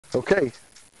Okay,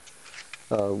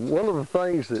 one of the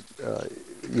things that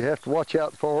you have to watch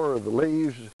out for are the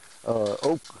leaves,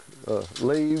 oak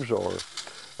leaves, or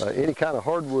any kind of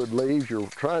hardwood leaves. You're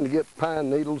trying to get pine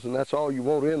needles, and that's all you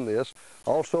want in this.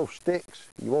 Also sticks,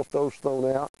 you want those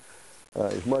thrown out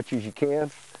as much as you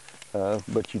can.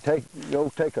 But you take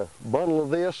a bundle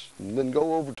of this and then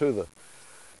go over to the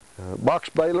box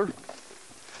baler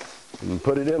and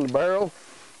put it in the barrel.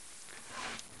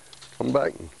 Come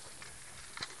back and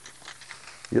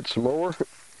get some more.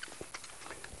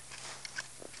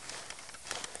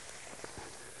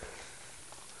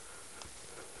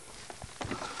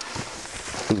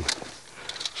 And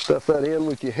stuff that in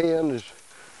with your hand as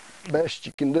best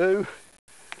you can do.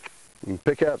 You can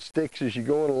pick out sticks as you're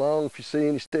going along if you see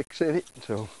any sticks in it.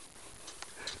 So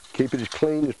keep it as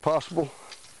clean as possible.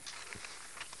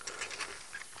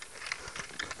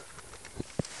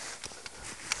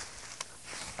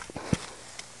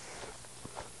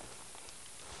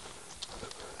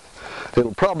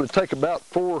 It'll probably take about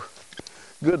 4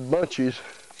 good bunches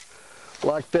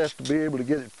like that to be able to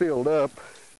get it filled up.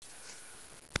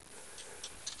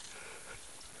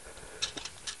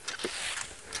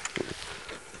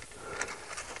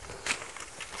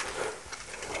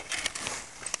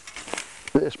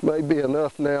 This may be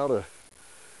enough now to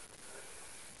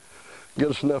get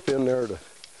us enough in there to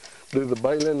do the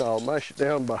baling. I'll mash it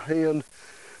down by hand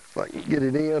if I can get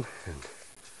it in, and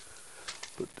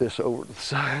put this over to the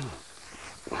side.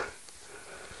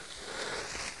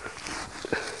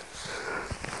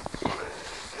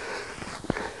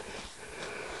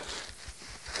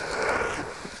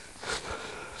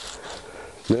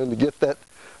 Then to get that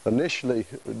initially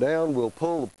down, we'll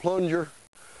pull the plunger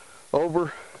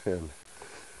over and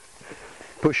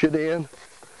push it in.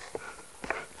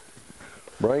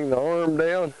 Bring the arm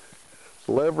down,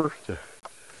 lever to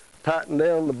tighten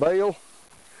down the bale.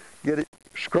 Get it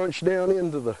scrunched down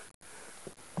into the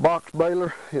box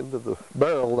baler, into the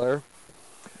barrel there.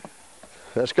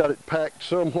 That's got it packed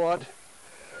somewhat.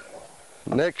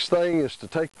 Next thing is to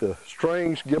take the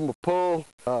strings, give them a pull.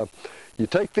 You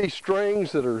take these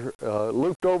strings that are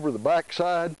looped over the back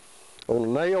side on a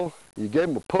nail, you give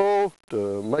them a pull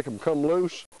to make them come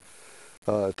loose.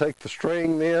 Take the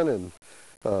string then and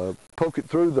poke it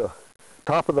through the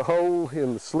top of the hole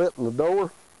in the slit in the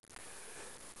door,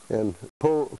 and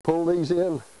pull these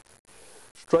in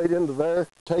straight into there.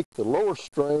 Take the lower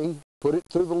string, put it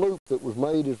through the loop that was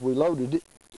made as we loaded it,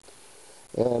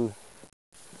 and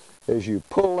as you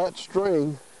pull that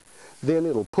string, then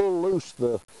it'll pull loose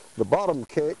the bottom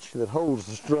catch that holds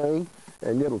the string,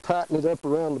 and it'll tighten it up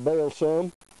around the bale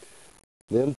some.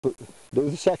 Then do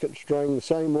the second string the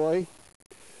same way.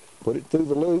 Put it through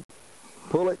the loop,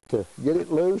 pull it to get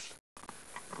it loose,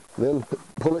 then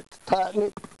pull it to tighten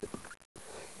it.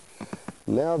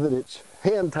 Now that it's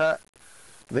hand tight,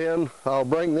 then I'll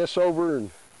bring this over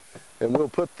and we'll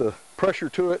put the pressure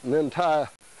to it and then tie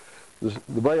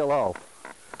the bale off.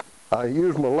 I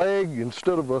use my leg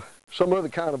instead of some other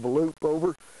kind of a loop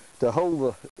over to hold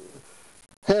the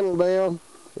handle down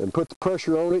and put the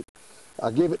pressure on it.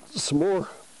 I give it some more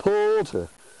pull to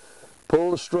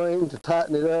pull the string to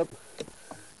tighten it up,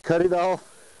 cut it off,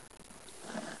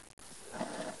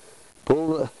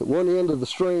 pull the one end of the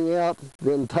string out,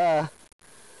 then tie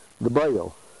the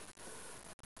bale.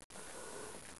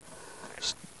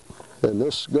 And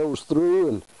this goes through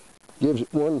and gives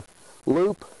it one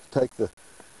loop. Take the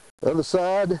other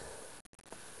side,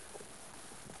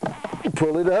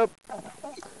 pull it up,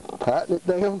 tighten it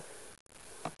down,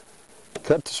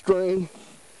 cut the string,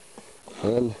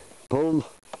 and pull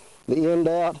the end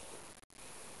out,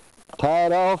 tie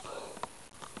it off,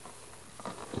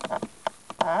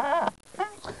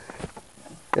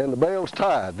 and the bale's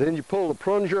tied. Then you pull the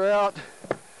plunger out,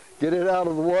 get it out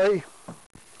of the way,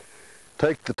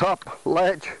 take the top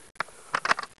latch,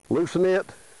 loosen it,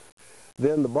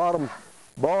 then the bottom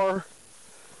bar,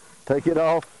 take it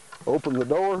off, open the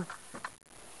door,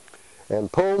 and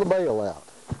pull the bale out.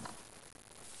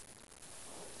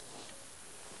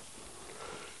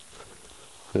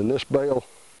 And this bale,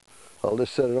 I'll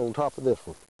just set it on top of this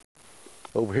one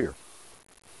over here.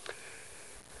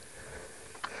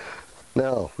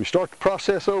 Now we start the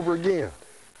process over again.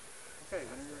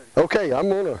 Okay, I'm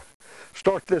going to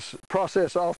start this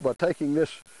process off by taking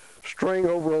this string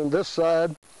over on this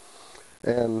side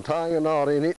and tying a knot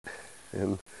in it,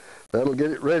 and that'll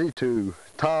get it ready to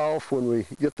tie off when we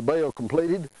get the bale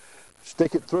completed.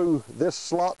 Stick it through this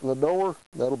slot in the door.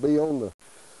 That'll be on the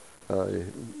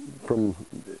from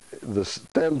the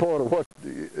standpoint of what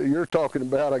you're talking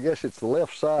about, I guess it's the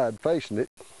left side facing it.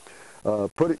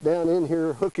 Put it down in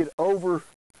here, hook it over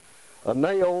a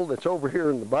nail that's over here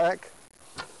in the back,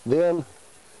 Then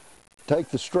take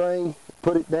the string,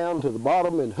 put it down to the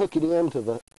bottom and hook it into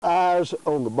the eyes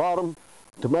on the bottom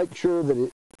to make sure that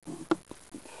it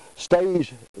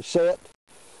stays set.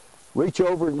 Reach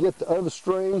over and get the other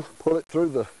string, pull it through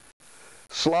the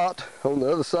slot on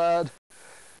the other side,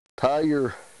 tie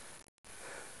your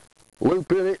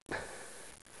loop in it,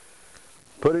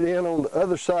 put it in on the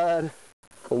other side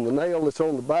on the nail that's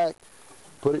on the back,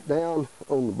 put it down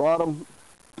on the bottom,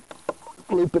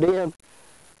 loop it in,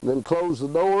 then close the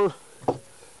door,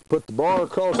 put the bar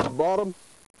across the bottom,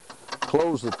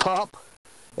 close the top,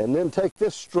 and then take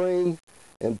this string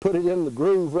and put it in the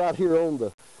groove right here on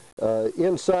the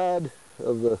inside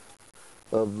of the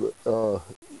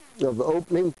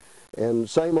opening, and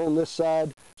same on this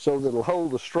side, so that it'll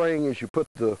hold the string as you put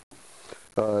the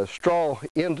straw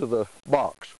into the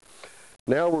box.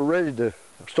 Now we're ready to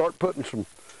start putting some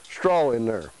straw in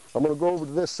there. I'm going to go over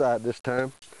to this side this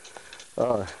time.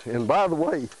 And by the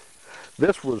way,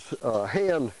 this was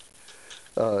hand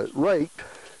raked,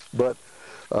 but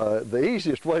the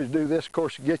easiest way to do this, of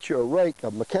course, is get you a rake,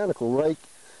 a mechanical rake,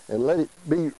 and let it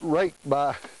be raked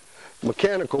by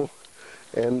mechanical,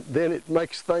 and then it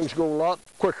makes things go a lot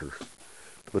quicker.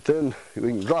 But then we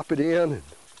can drop it in and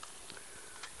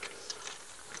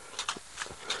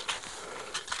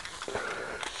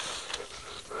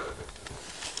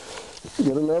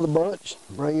get another bunch,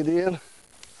 bring it in.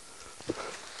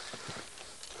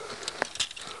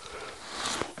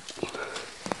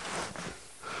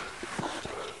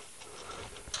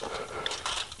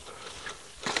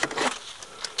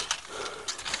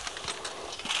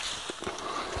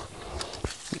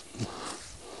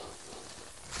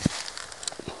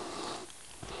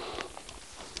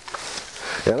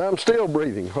 And I'm still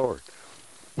breathing hard,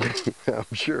 I'm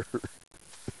sure.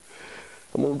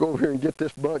 I'm going to go over here and get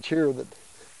this bunch here that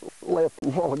left a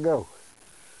while ago.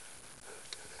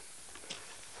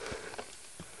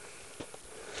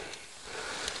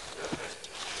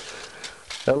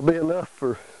 That'll be enough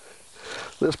for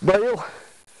this bale.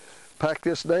 Pack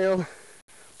this down,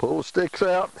 pull the sticks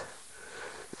out,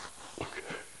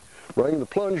 bring the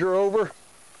plunger over,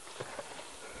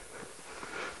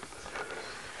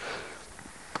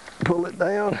 pull it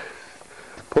down,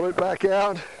 pull it back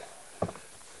out,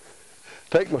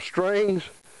 take my strings,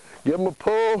 give them a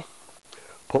pull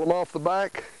them off the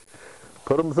back,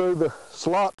 put them through the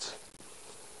slots,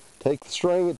 take the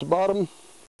string at the bottom,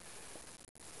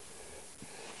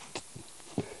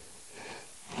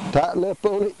 tighten up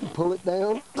on it and pull it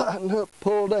down, tighten up,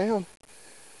 pull down.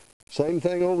 Same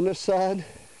thing over this side.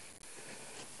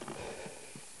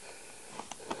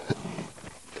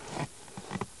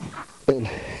 And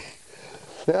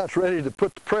now it's ready to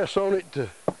put the press on it to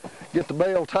get the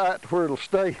bale tight to where it'll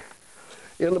stay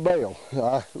in the bale.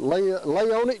 Lay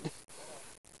on it.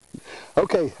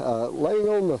 Okay, laying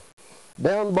on the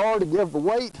down bar to give the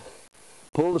weight,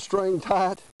 pull the string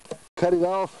tight, cut it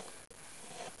off,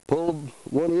 pull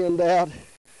one end out,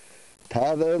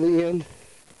 tie the other end,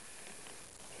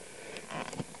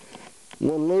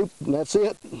 one loop, and that's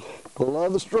it. Pull the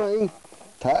other string,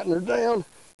 tighten her down,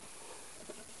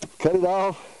 cut it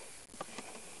off.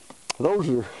 Those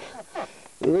are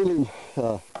really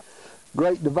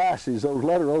great devices, those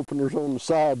letter openers on the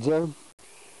sides there,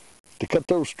 to cut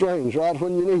those strings right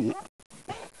when you need it.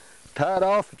 Tie it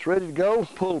off, it's ready to go.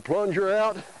 Pull the plunger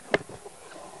out,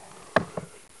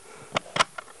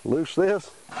 loose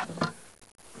this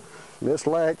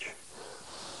latch,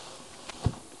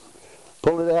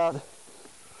 pull it out,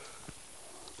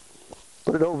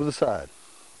 put it over the side.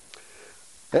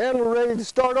 And we're ready to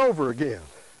start over again.